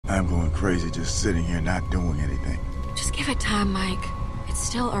I'm going crazy just sitting here not doing anything. Just give it time, Mike. It's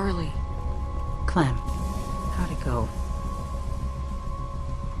still early. Clem, how'd it go?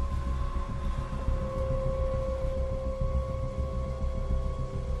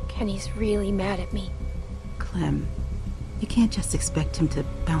 Kenny's really mad at me. Clem, you can't just expect him to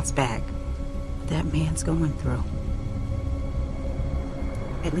bounce back. What that man's going through.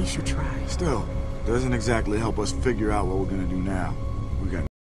 At least you tried. Still, doesn't exactly help us figure out what we're gonna do now. We got no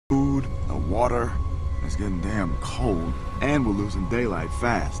food, no water, it's getting damn cold, and we're losing daylight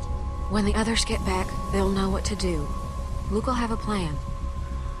fast. When the others get back, they'll know what to do. Luke will have a plan.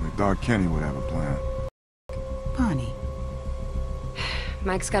 I thought Kenny would have a plan. Bonnie.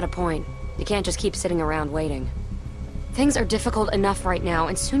 Mike's got a point. You can't just keep sitting around waiting. Things are difficult enough right now,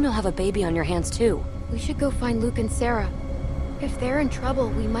 and soon you'll have a baby on your hands too. We should go find Luke and Sarah. If they're in trouble,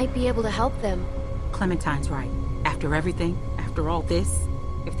 we might be able to help them. Clementine's right. After everything, after all this,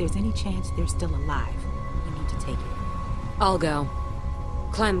 if there's any chance they're still alive, we need to take it. I'll go.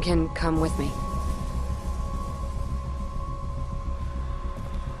 Clem can come with me.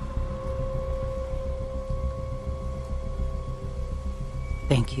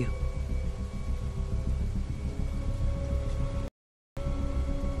 Thank you.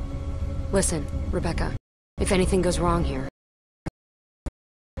 Listen, Rebecca, if anything goes wrong here...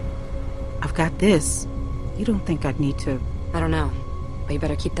 I've got this. You don't think I'd need to... I don't know, but you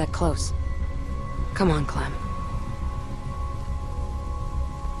better keep that close. Come on, Clem.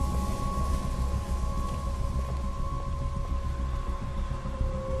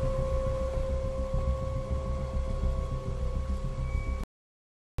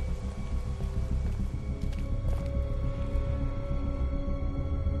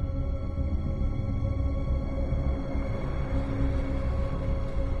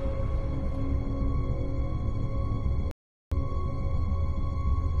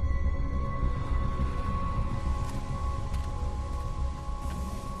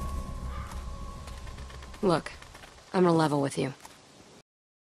 Look, I'm gonna level with you.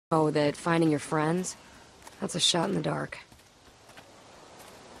 Oh, that finding your friends? That's a shot in the dark.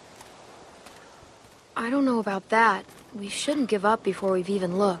 I don't know about that. We shouldn't give up before we've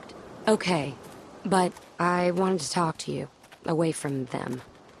even looked. Okay, but I wanted to talk to you, away from them.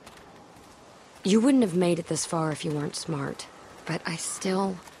 You wouldn't have made it this far if you weren't smart, but I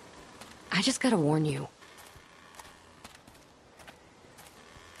just gotta warn you.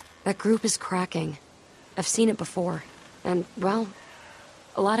 That group is cracking. I've seen it before, and, well,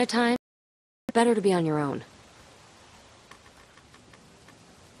 a lot of times, it's better to be on your own.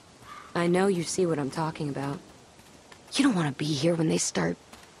 I know you see what I'm talking about. You don't want to be here when they start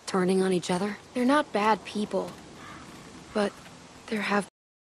turning on each other. They're not bad people, but there have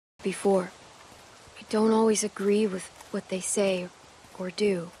been before. I don't always agree with what they say or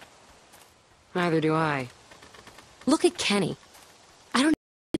do. Neither do I. Look at Kenny. I don't know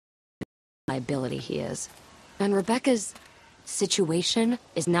what liability he is. And Rebecca's situation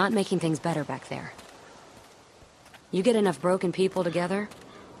is not making things better back there. You get enough broken people together,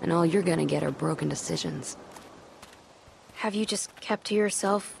 and all you're gonna get are broken decisions. Have you just kept to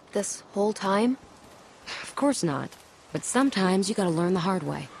yourself this whole time? Of course not. But sometimes you gotta learn the hard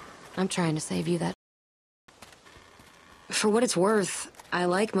way. I'm trying to save you that. For what it's worth, I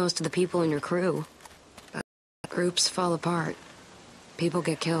like most of the people in your crew. But groups fall apart. People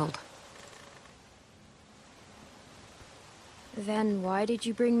get killed. Then why did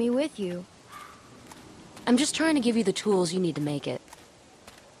you bring me with you? I'm just trying to give you the tools you need to make it.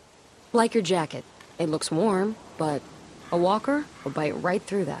 Like your jacket. It looks warm, but a walker will bite right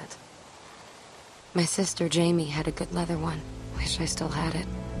through that. My sister Jamie had a good leather one. Wish I still had it.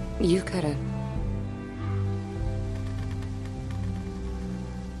 You could've.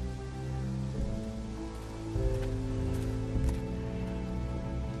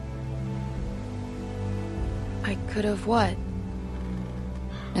 I could have what?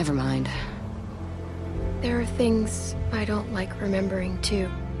 Never mind. There are things I don't like remembering,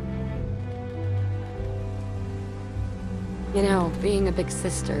 too. You know, being a big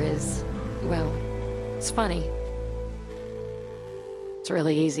sister is, well, it's funny. It's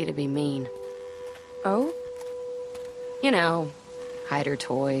really easy to be mean. Oh? You know, hide her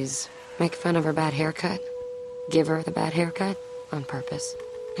toys, make fun of her bad haircut, give her the bad haircut on purpose.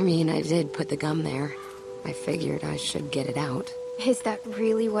 I mean, I did put the gum there. I figured I should get it out. Is that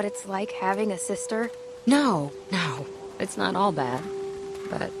really what it's like having a sister? No, it's not all bad,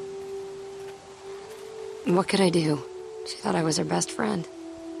 but... what could I do? She thought I was her best friend.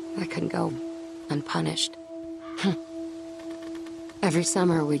 I couldn't go unpunished. Every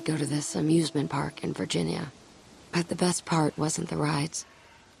summer we'd go to this amusement park in Virginia. But the best part wasn't the rides.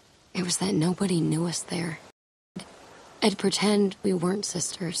 It was that nobody knew us there. I'd pretend we weren't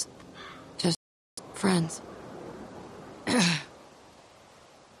sisters. Just friends. All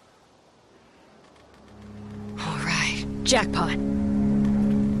right, jackpot.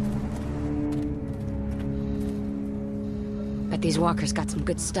 Bet these walkers got some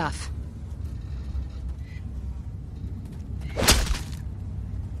good stuff.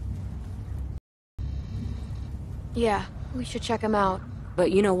 Yeah, we should check them out.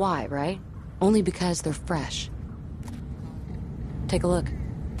 But you know why, right? Only because they're fresh. Take a look.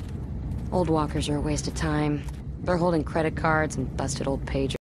 Old walkers are a waste of time. They're holding credit cards and busted old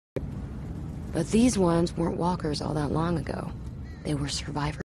pagers. But these ones weren't walkers all that long ago. They were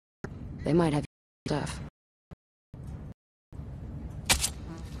survivors. They might have stuff.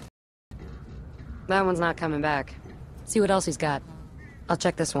 That one's not coming back. See what else he's got. I'll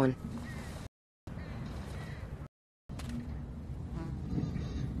check this one.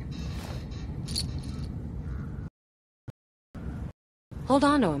 Hold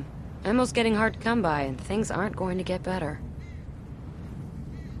on to him. Ammo's getting hard to come by, and things aren't going to get better.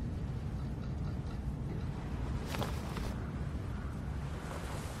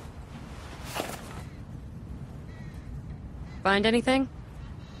 Find anything?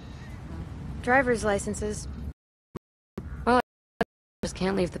 Driver's licenses. Well, I just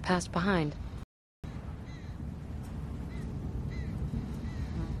can't leave the past behind.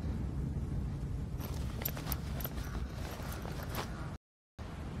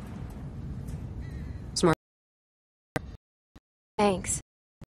 Smart. Thanks.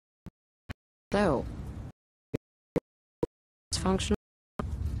 So, it's functional.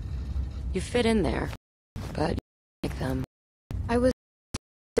 You fit in there, but you like them. I was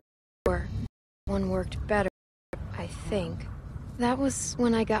sure one worked better, I think. That was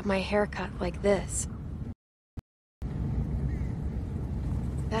when I got my hair cut like this.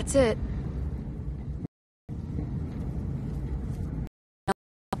 That's it.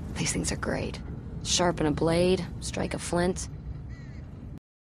 These things are great. Sharpen a blade, strike a flint.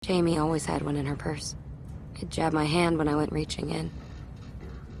 Jamie always had one in her purse. It jabbed my hand when I went reaching in.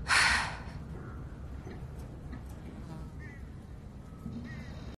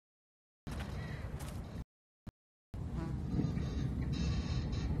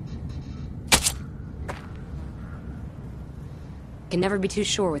 Can never be too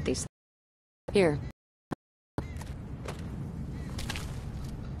sure with these things. Here.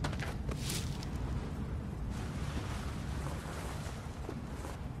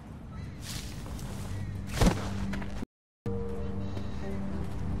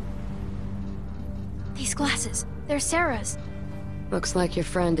 These glasses, they're Sarah's. Looks like your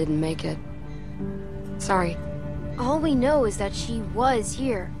friend didn't make it. Sorry. All we know is that she was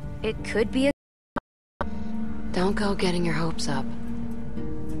here. It could be a... Don't go getting your hopes up.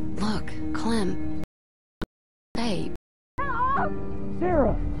 Look, Clem. Hey.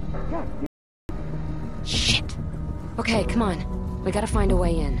 Sarah! Shit. Okay, come on. We gotta find a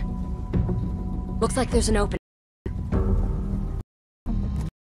way in. Looks like there's an opening.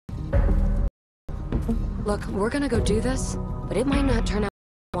 Look, we're gonna go do this, but it might not turn out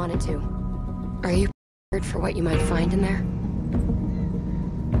how we wanted to. Are you prepared for what you might find in there?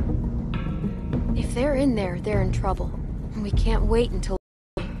 If they're in there, they're in trouble. And we can't wait until...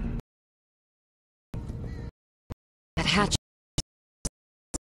 That hatch...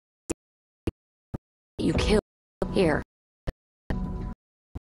 you killed here.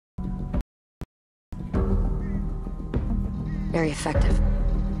 Very effective.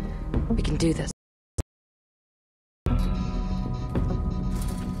 We can do this.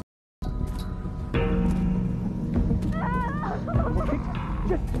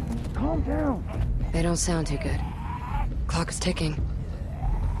 Just calm down. They don't sound too good. Clock is ticking.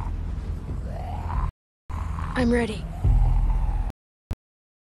 I'm ready.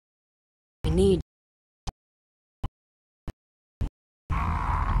 I need...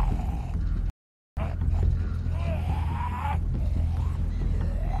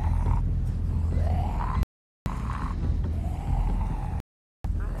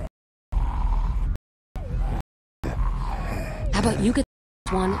 How about you get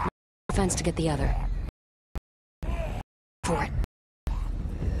one, fence to get the other? For it.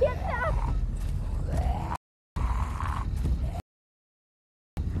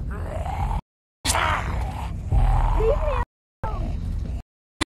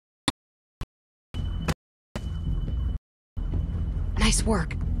 Nice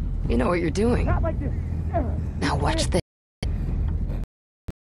work. You know what you're doing. Not like this. Now watch this.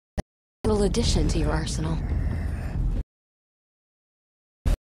 Little addition to your arsenal.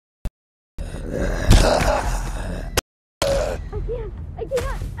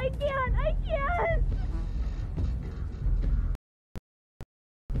 I can't!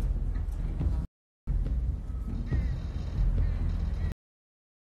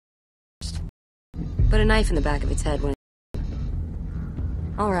 Put a knife in the back of its head when...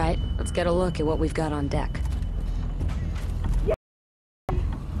 All right, let's get a look at what we've got on deck.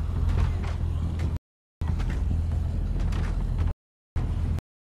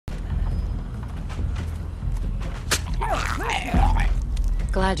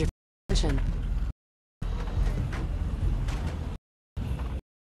 Glad you're paying attention.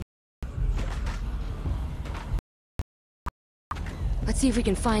 Let's see if we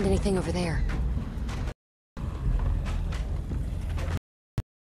can find anything over there.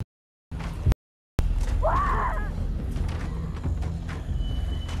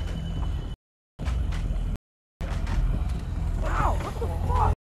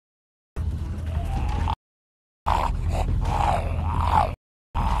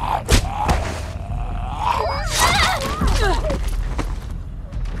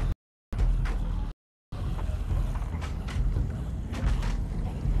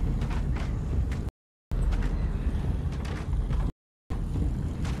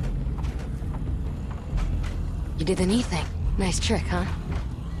 You did the knee thing. Nice trick, huh?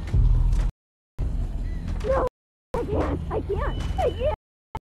 No, I can't.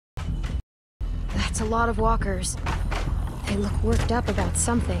 That's a lot of walkers. They look worked up about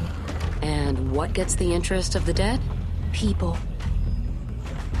something. And what gets the interest of the dead? People.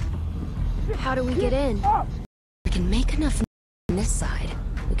 How do we get in? We can make enough on this side.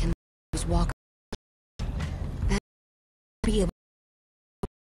 We can just walk. Then be able to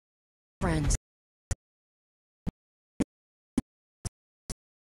friends.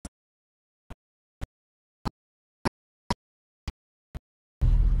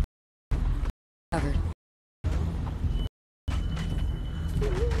 Covered.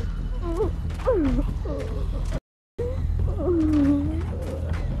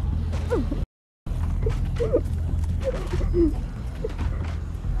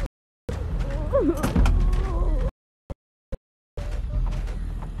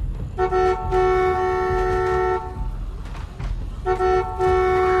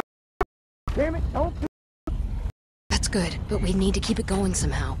 Damn it, don't... That's good, but we need to keep it going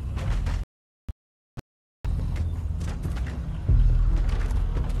somehow.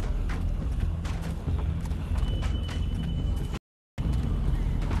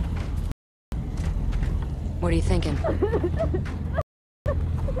 What are you thinking?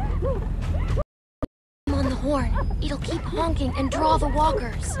 On the horn. It'll keep honking and draw the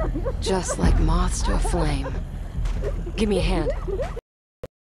walkers. Just like moths to a flame. Give me a hand.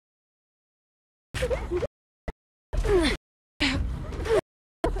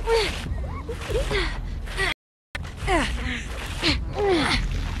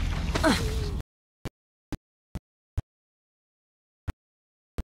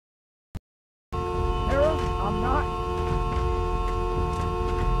 I'm not...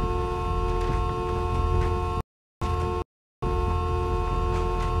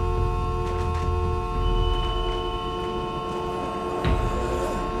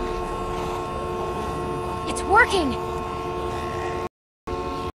 It's working!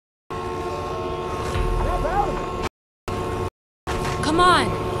 Come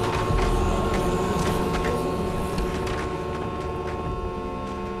on!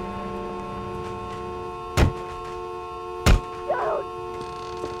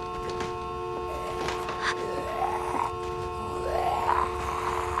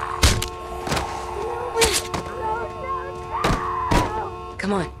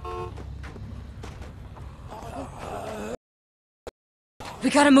 Come on. We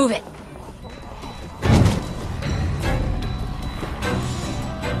gotta move it.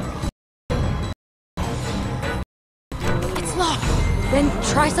 It's locked. Then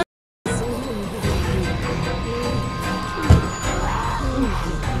try something.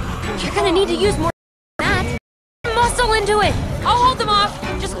 You're gonna need to use more than that. Muscle into it. I'll hold them off.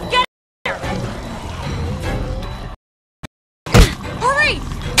 Just get there. Hurry!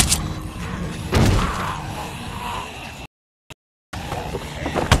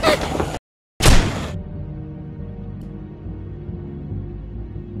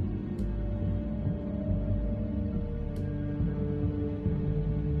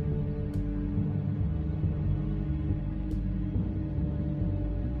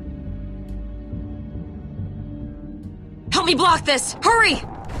 Help me block this! Hurry!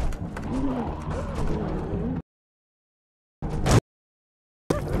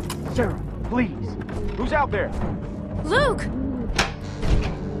 Sarah, please. Who's out there? Luke!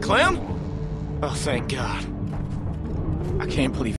 Clem? Oh, thank God. I can't believe